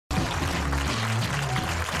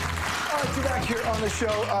right, you're back here on the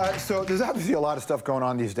show. So there's obviously a lot of stuff going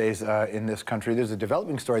on these days in this country. There's a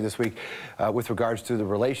developing story this week with regards to the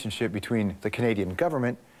relationship between the Canadian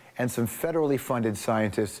government and some federally funded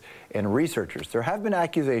scientists and researchers. There have been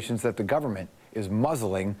accusations that the government is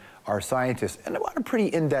muzzling our scientists, and on a pretty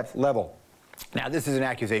in-depth level. Now, this is an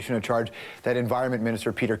accusation, a charge that Environment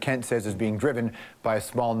Minister Peter Kent says is being driven by a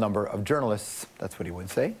small number of journalists. That's what he would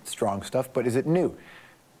say. Strong stuff, but is it new?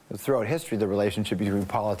 Throughout history, the relationship between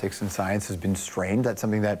politics and science has been strained. That's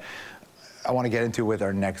something that I want to get into with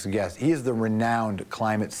our next guest. He is the renowned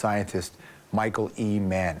climate scientist, Michael E.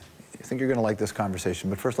 Mann. I think you're going to like this conversation,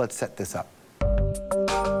 but first let's set this up.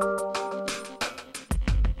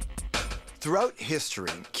 Throughout history,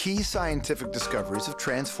 key scientific discoveries have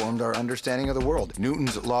transformed our understanding of the world.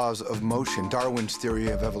 Newton's laws of motion, Darwin's theory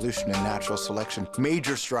of evolution and natural selection,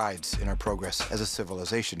 major strides in our progress as a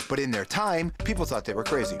civilization. But in their time, people thought they were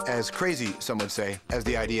crazy. As crazy, some would say, as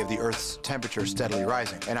the idea of the Earth's temperature steadily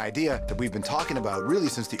rising. An idea that we've been talking about really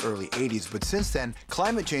since the early 80s, but since then,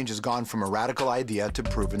 climate change has gone from a radical idea to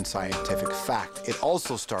proven scientific fact. It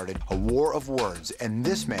also started a war of words, and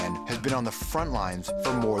this man has been on the front lines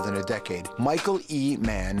for more than a decade. Michael E.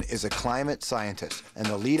 Mann is a climate scientist and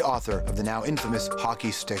the lead author of the now infamous hockey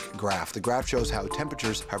stick graph. The graph shows how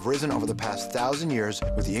temperatures have risen over the past 1,000 years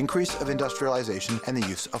with the increase of industrialization and the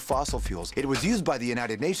use of fossil fuels. It was used by the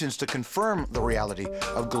United Nations to confirm the reality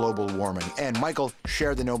of global warming, and Michael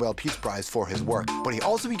shared the Nobel Peace Prize for his work. But he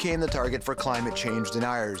also became the target for climate change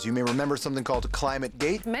deniers. You may remember something called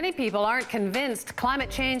ClimateGate. Many people aren't convinced climate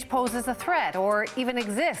change poses a threat or even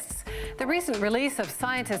exists. The recent release of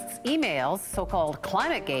scientists' emails, so-called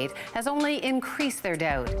ClimateGate, has only increased their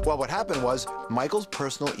doubt. Well, what happened was Michael's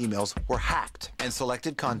personal emails were hacked and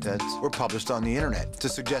selected contents were published on the internet to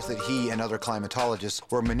suggest that he and other climatologists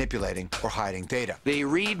were manipulating or hiding data. They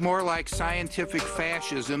read more like scientific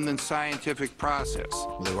fascism than scientific process.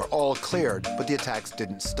 They were all cleared, but the attacks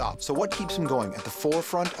didn't stop. So what keeps him going at the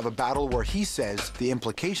forefront of a battle where he says the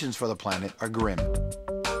implications for the planet are grim?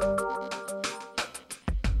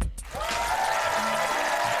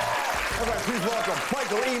 Please welcome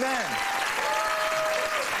Michael E. Mann.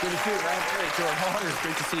 Good to see you, man. Hey, George. It's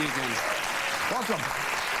great to see you again. Welcome.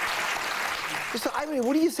 So, I mean,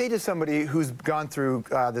 what do you say to somebody who's gone through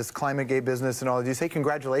this ClimateGate business and all? Do you say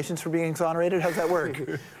congratulations for being exonerated? How's that work?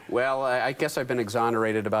 Well, I guess I've been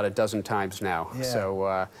exonerated about a dozen times now. Yeah.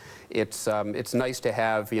 So it's nice to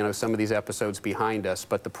have, you know, some of these episodes behind us.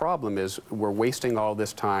 But the problem is we're wasting all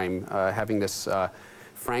this time having this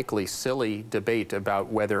frankly silly debate about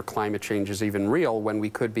whether climate change is even real when we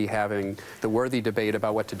could be having the worthy debate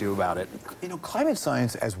about what to do about it. You know, climate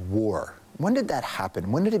science as war, when did that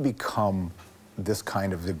happen? When did it become this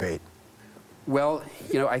kind of debate? Well,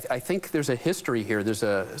 you know, I think there's a history here. There's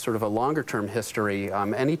a sort of a longer-term history.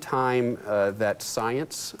 Any time that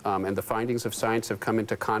science and the findings of science have come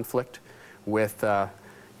into conflict with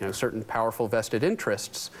you know, certain powerful vested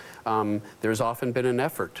interests, there's often been an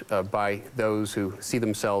effort by those who see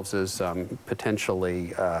themselves as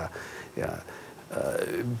potentially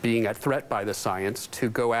being a threat by the science to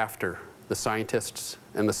go after the scientists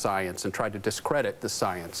and the science and try to discredit the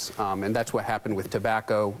science. And that's what happened with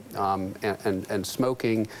tobacco and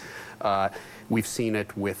smoking. We've seen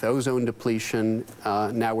it with ozone depletion.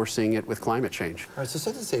 Now we're seeing it with climate change. All right, so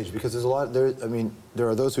set the stage, because there's a lot, I mean, there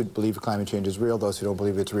are those who believe climate change is real, those who don't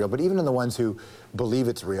believe it's real, but even in the ones who believe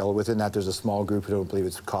it's real, within that there's a small group who don't believe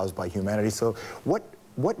it's caused by humanity. So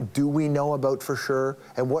what do we know about for sure,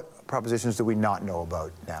 and what propositions do we not know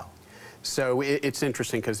about now? So it's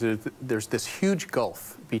interesting because there's this huge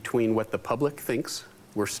gulf between what the public thinks.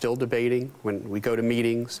 We're still debating when we go to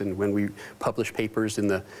meetings and when we publish papers in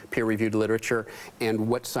the peer-reviewed literature, and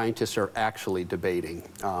what scientists are actually debating.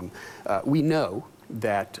 We know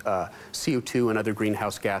that CO2 and other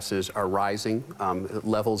greenhouse gases are rising.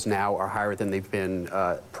 Levels now are higher than they've been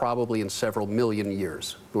probably in several million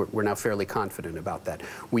years. We're now fairly confident about that.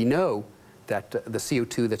 We know that the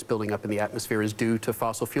CO2 that's building up in the atmosphere is due to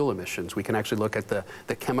fossil fuel emissions. We can actually look at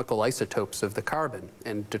the chemical isotopes of the carbon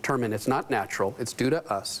and determine it's not natural, it's due to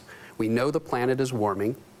us. We know the planet is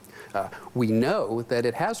warming. We know that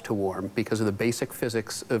it has to warm because of the basic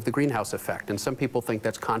physics of the greenhouse effect. And some people think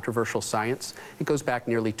that's controversial science. It goes back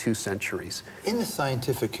nearly 2 centuries. In the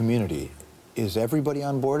scientific community, is everybody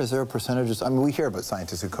on board? Is there a percentage? I mean, we hear about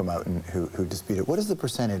scientists who come out and who dispute it. What is the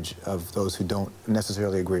percentage of those who don't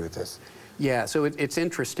necessarily agree with this? Yeah, so it's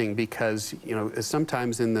interesting because, you know,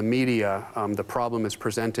 sometimes in the media, the problem is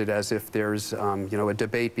presented as if there's, you know, a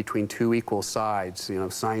debate between two equal sides, you know,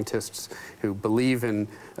 scientists who believe in,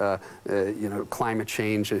 you know, climate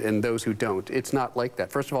change and those who don't. It's not like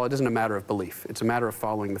that. First of all, it isn't a matter of belief. It's a matter of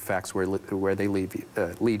following the facts where they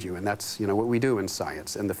lead you, and that's, you know, what we do in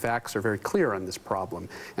science. And the facts are very clear on this problem.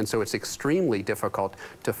 And so it's extremely difficult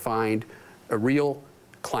to find a real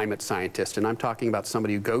climate scientist, and I'm talking about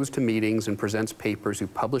somebody who goes to meetings and presents papers, who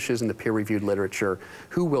publishes in the peer-reviewed literature,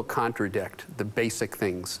 who will contradict the basic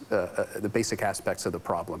things, the basic aspects of the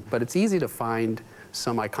problem. But it's easy to find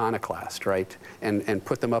some iconoclast, right, and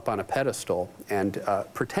put them up on a pedestal and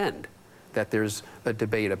pretend that there's a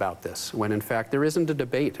debate about this, when in fact there isn't a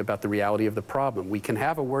debate about the reality of the problem. We can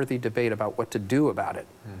have a worthy debate about what to do about it,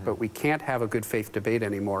 but we can't have a good faith debate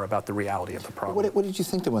anymore about the reality of the problem. What did you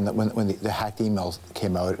think when the hacked emails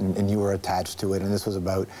came out and you were attached to it, and this was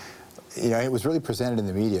about, you know, it was really presented in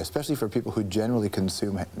the media, especially for people who generally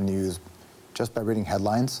consume news just by reading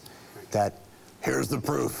headlines, that here's the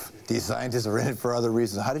proof, these scientists are in it for other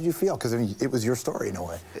reasons. How did you feel? Because I mean, it was your story in a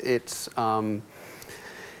way. It's,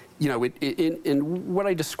 you know, in what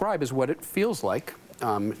I describe is what it feels like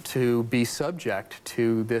to be subject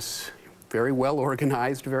to this very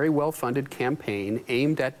well-organized, very well-funded campaign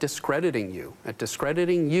aimed at discrediting you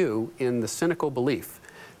in the cynical belief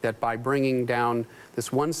that by bringing down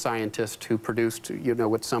this one scientist who produced, you know,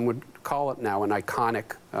 what some would call it now an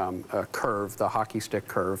iconic curve, the hockey stick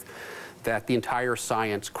curve, that the entire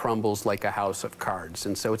science crumbles like a house of cards.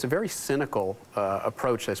 And so it's a very cynical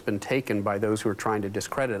approach that's been taken by those who are trying to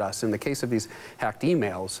discredit us. In the case of these hacked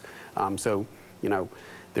emails, so, you know,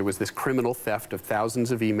 there was this criminal theft of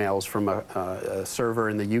thousands of emails from a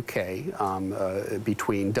server in the UK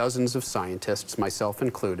between dozens of scientists, myself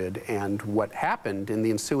included, and what happened in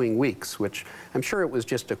the ensuing weeks, which I'm sure it was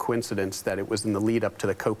just a coincidence that it was in the lead up to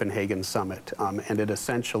the Copenhagen summit, and it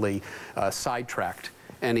essentially sidetracked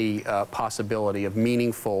any possibility of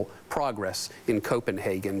meaningful progress in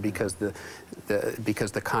Copenhagen because the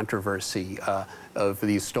controversy of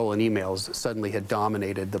these stolen emails suddenly had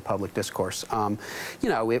dominated the public discourse. You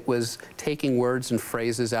know, it was taking words and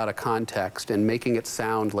phrases out of context and making it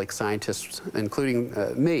sound like scientists, including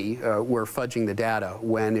me, were fudging the data,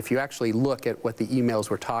 when if you actually look at what the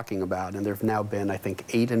emails were talking about, and there have now been, I think,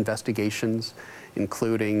 8 investigations,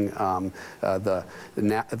 including the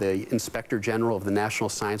Inspector General of the National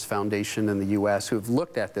Science Foundation in the U.S., who have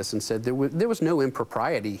looked at this and said there was no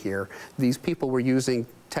impropriety here. These people were using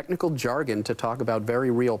technical jargon to talk about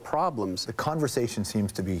very real problems. The conversation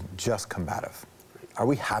seems to be just combative. Are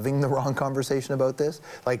we having the wrong conversation about this?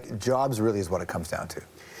 Like, jobs really is what it comes down to.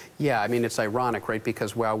 Yeah, I mean, it's ironic, right?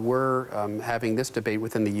 Because while we're having this debate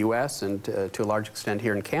within the U.S. and to a large extent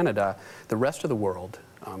here in Canada, the rest of the world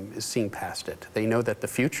is seeing past it. They know that the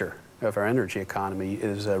future of our energy economy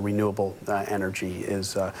is renewable energy,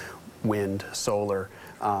 is wind, solar,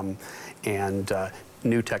 and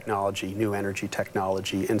new technology, new energy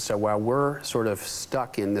technology. And so while we're sort of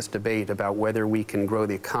stuck in this debate about whether we can grow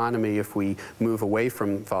the economy if we move away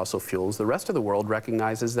from fossil fuels, the rest of the world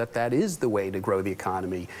recognizes that that is the way to grow the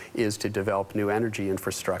economy, is to develop new energy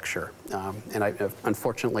infrastructure. And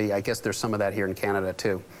unfortunately, I guess there's some of that here in Canada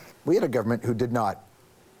too. We had a government who did not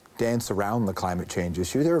dance around the climate change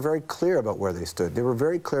issue. They were very clear about where they stood. They were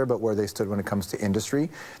very clear about where they stood when it comes to industry.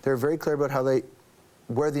 They were very clear about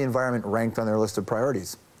where the environment ranked on their list of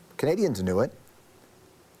priorities. Canadians knew it.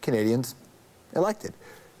 Canadians elected.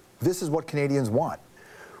 This is what Canadians want.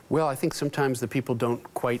 Well, I think sometimes the people don't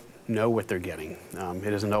quite know what they're getting.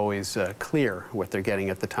 It isn't always clear what they're getting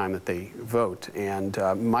at the time that they vote. And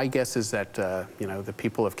my guess is that you know, the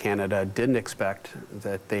people of Canada didn't expect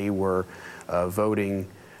that they were voting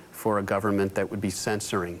for a government that would be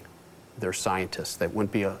censoring their scientists, that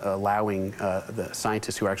wouldn't be allowing the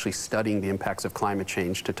scientists who are actually studying the impacts of climate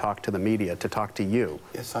change to talk to the media, to talk to you.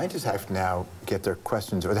 Yeah, scientists have to now get their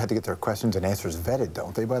questions, or they have to get their questions and answers vetted,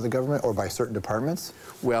 don't they, by the government or by certain departments?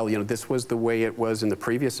 Well, you know, this was the way it was in the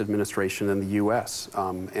previous administration in the U.S.,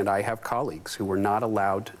 and I have colleagues who were not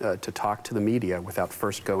allowed to talk to the media without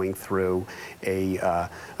first going through a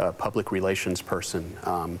public relations person,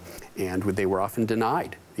 and they were often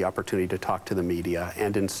denied the opportunity to talk to the media,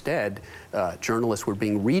 and instead journalists were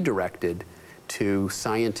being redirected to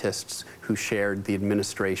scientists who shared the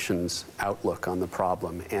administration's outlook on the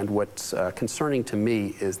problem. And what's concerning to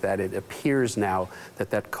me is that it appears now that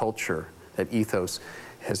that culture, that ethos,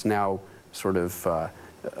 has now sort of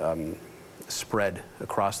spread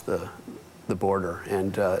across the border,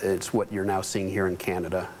 and it's what you're now seeing here in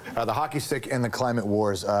Canada. The hockey stick and the climate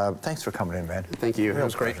wars. Thanks for coming in, man. Thank you. It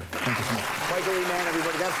was great. Thank you so much. Michael E. Mann,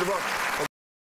 everybody. That's the book.